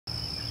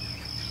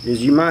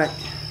is you might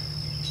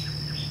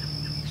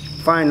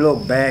find little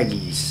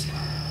baggies,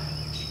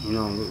 you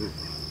know,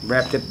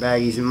 wrapped up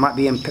baggies. It might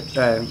be in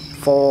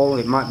foil,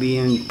 it might be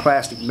in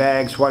plastic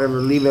bags, whatever.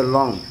 Leave it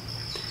alone.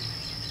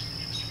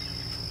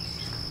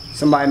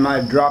 Somebody might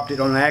have dropped it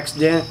on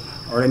accident,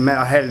 or they might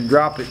have had to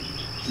drop it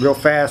real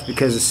fast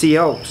because of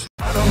COs.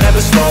 I don't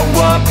ever slow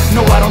up,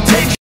 no I don't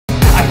take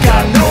I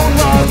got no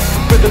love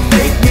for the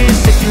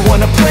fakeness. If you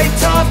wanna play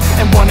tough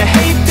and wanna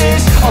hate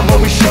this, I'll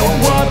always show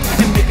up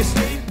and make a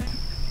statement.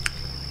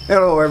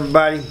 Hello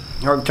everybody,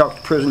 Harvey Talks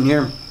Prison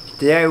here.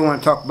 Today we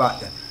want to talk about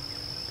the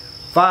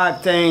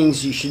 5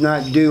 things you should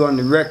not do on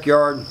the rec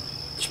yard,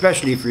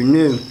 especially if you're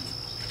new.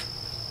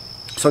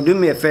 So do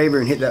me a favor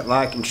and hit that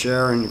like and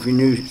share, and if you're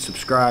new,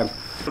 subscribe.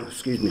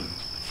 Excuse me.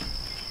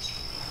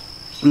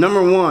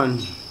 Number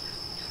 1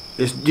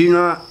 is do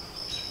not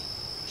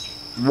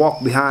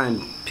walk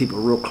behind people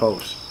real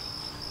close.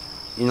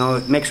 You know,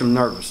 it makes them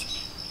nervous.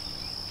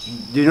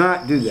 Do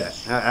not do that.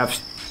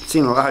 I've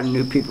seen a lot of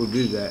new people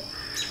do that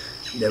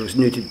was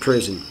new to the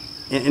prison.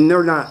 And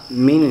they're not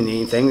meaning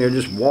anything. They're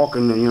just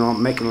walking, you know,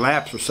 making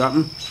laps or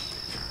something.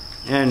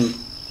 And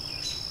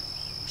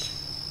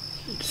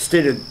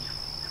instead of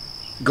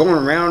going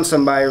around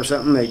somebody or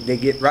something, they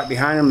get right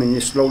behind them and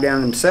just slow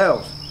down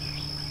themselves.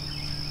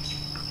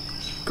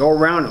 Go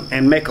around them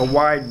and make a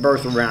wide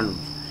berth around them.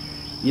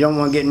 You don't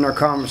want to get in their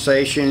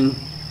conversation.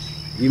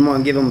 You want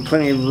to give them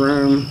plenty of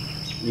room.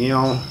 You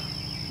know,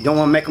 you don't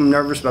want to make them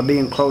nervous by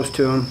being close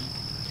to them.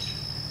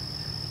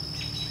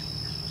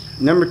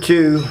 Number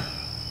 2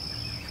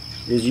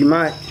 is you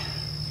might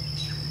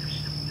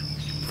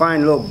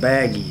find little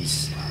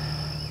baggies,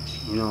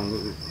 you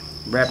know,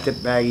 wrapped up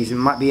baggies. It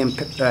might be in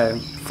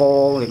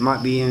foil, it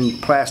might be in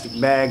plastic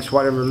bags,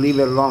 whatever. Leave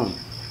it alone.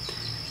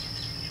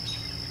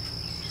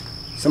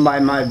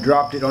 Somebody might have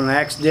dropped it on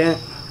accident,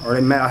 or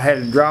they might have had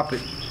to drop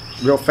it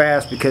real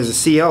fast because of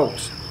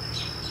COs.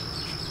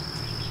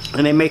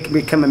 And they may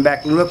be coming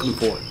back and looking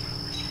for it.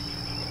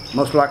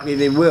 Most likely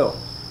they will.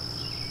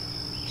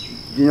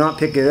 Do not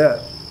pick it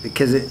up,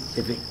 because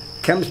if it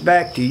comes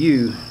back to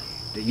you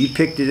that you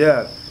picked it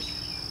up,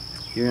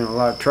 you're in a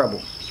lot of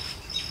trouble.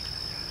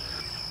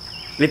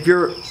 If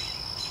you're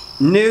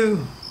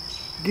new,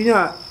 do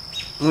not,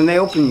 when they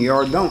open the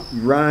yard, don't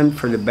run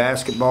for the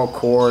basketball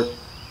court.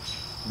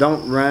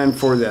 Don't run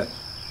for the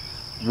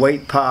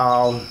weight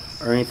pile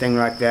or anything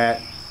like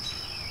that,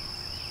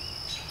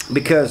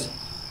 because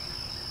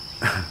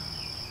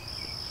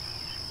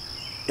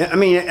I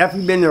mean, after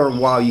you've been there a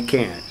while, you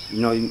can't.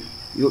 You know,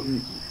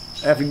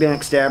 after you've been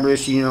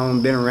established, you know,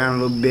 and been around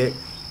a little bit,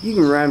 you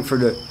can run for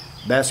the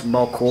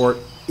basketball court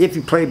if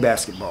you play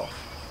basketball.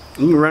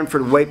 You can run for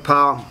the weight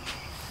pile,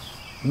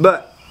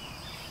 but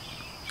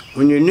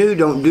when you're new,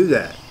 don't do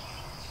that,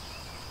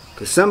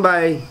 because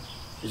somebody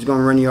is going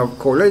to run you off the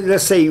court.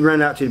 Let's say you run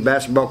out to the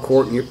basketball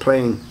court and you're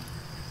playing,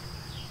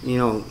 you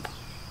know,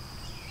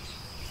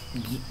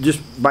 just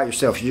by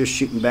yourself. You're just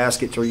shooting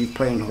baskets, or you're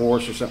playing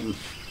horse or something.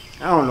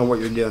 I don't know what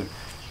you're doing.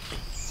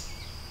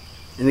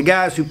 And the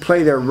guys who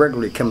play there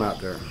regularly come out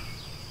there.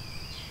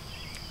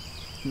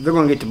 They're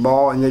going to get the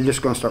ball and they're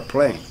just going to start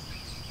playing.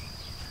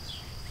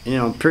 You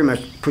know, pretty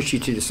much push you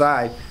to the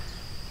side.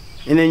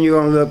 And then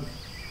you're going to look,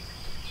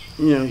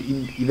 you know,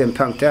 you've been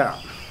punked out.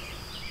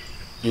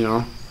 You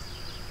know.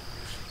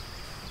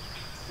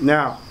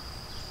 Now,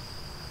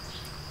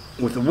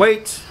 with the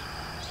weights,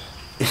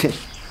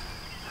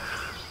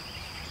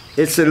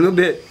 it's a little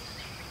bit,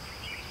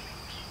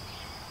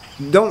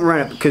 don't run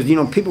it, because, you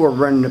know, people are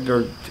running up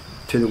there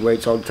to the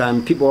weights all the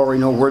time. People already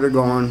know where they're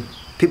going.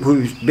 People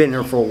who's been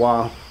there for a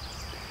while,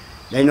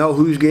 they know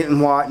who's getting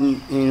what,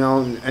 and you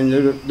know, and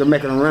they're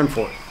making a run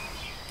for it.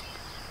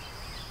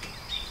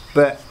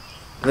 But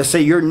let's say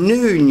you're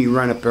new and you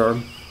run up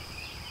there.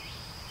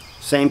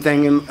 Same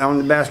thing on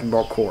the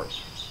basketball court.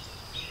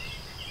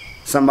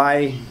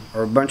 Somebody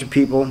or a bunch of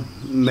people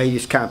may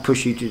just kind of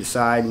push you to the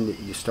side and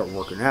you start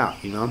working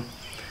out, you know.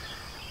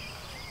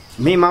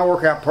 Me and my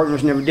workout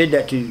partners never did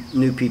that to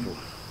new people.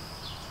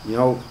 You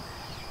know,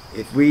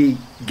 if we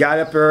got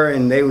up there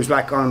and they was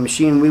like on a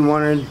machine we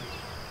wanted,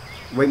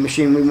 weight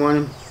machine we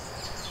wanted,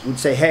 we'd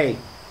say, hey,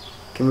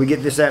 can we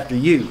get this after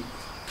you?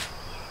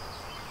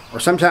 Or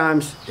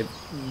sometimes,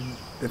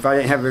 if I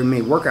didn't have very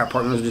many workout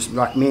partners, just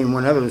like me and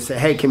one other, would say,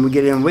 hey, can we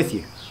get in with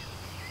you?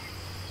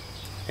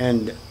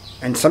 And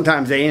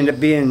sometimes they end up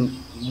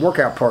being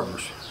workout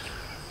partners.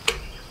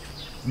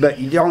 But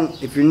you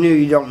don't, if you're new,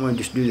 you don't want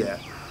to just do that.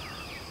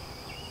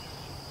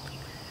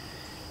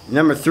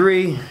 Number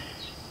 3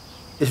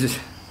 is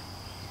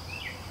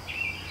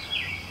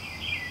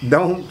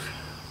don't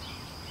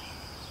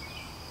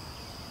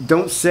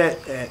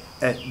sit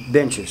at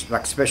benches,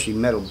 like especially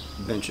metal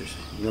benches.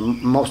 You know,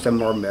 most of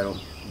them are metal,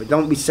 but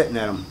don't be sitting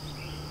at them,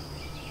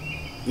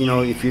 you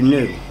know, if you're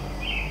new.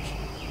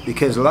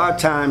 Because a lot of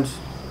times,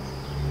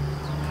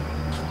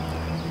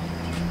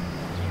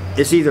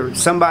 it's either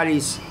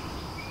somebody's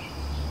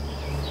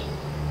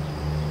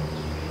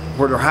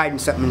where they're hiding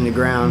something in the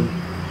ground,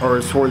 or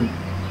it's where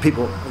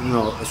people, you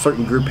know, a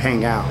certain group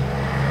hang out,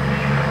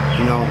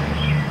 you know.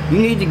 You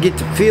need to get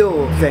to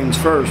feel things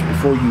first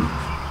before you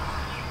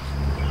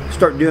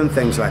start doing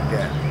things like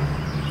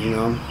that, you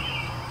know.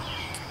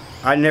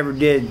 I never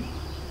did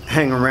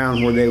hang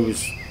around where there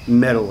was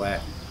metal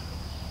at,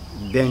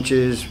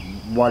 benches,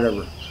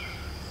 whatever,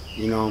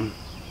 you know,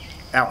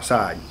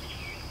 outside.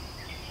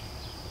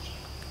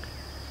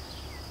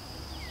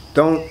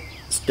 Don't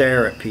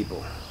stare at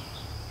people.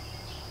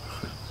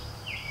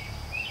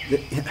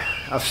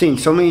 I've seen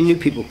so many new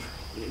people.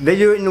 They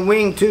do it in the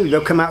wing too.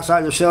 They'll come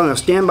outside their cell and they'll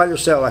stand by their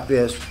cell like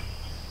this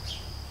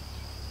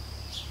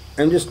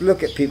and just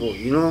look at people,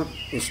 you know,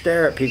 and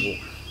stare at people.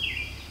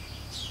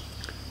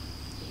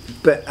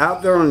 But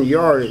out there on the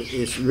yard,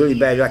 it's really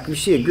bad. Like, if you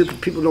see a group of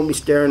people, don't be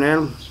staring at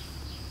them.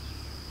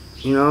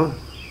 You know,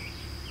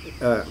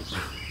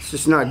 it's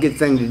just not a good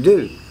thing to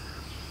do.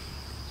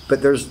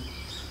 But there's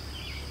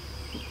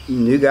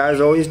new guys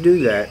always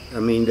do that. I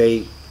mean,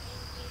 they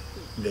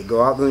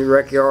go out in the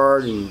rec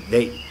yard and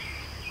they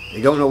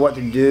don't know what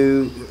to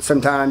do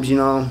sometimes, you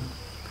know,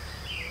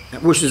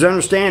 which is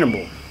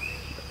understandable.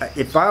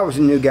 If I was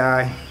a new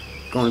guy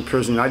going to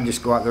prison, I'd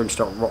just go out there and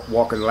start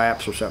walking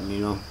laps or something, you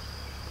know.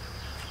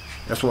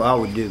 That's what I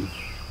would do.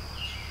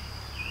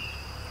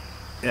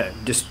 Yeah,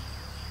 just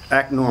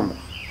act normal,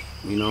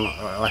 you know,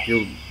 like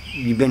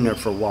you've been there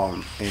for a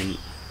while, and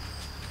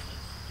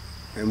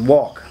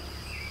walk,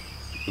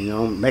 you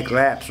know, make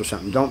laps or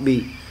something. Don't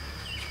be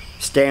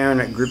staring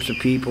at groups of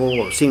people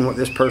or seeing what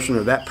this person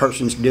or that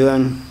person's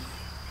doing,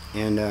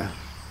 and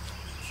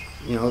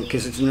you know,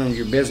 because it's none of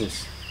your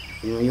business.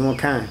 You know, you want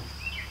to kind of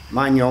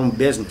mind your own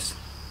business.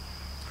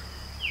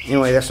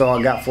 Anyway, that's all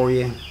I got for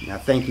you. Now,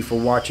 thank you for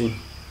watching.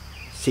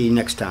 See you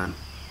next time.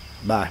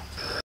 Bye.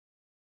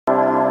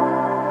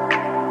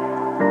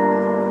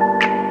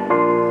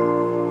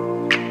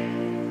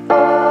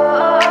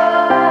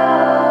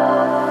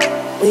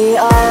 We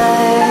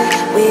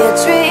are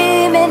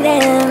dreaming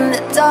in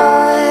the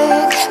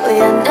dark. We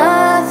are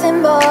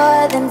nothing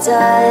more than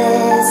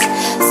dust.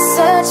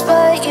 Search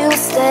but you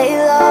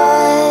stay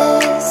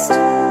lost.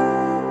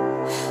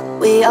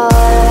 We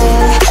are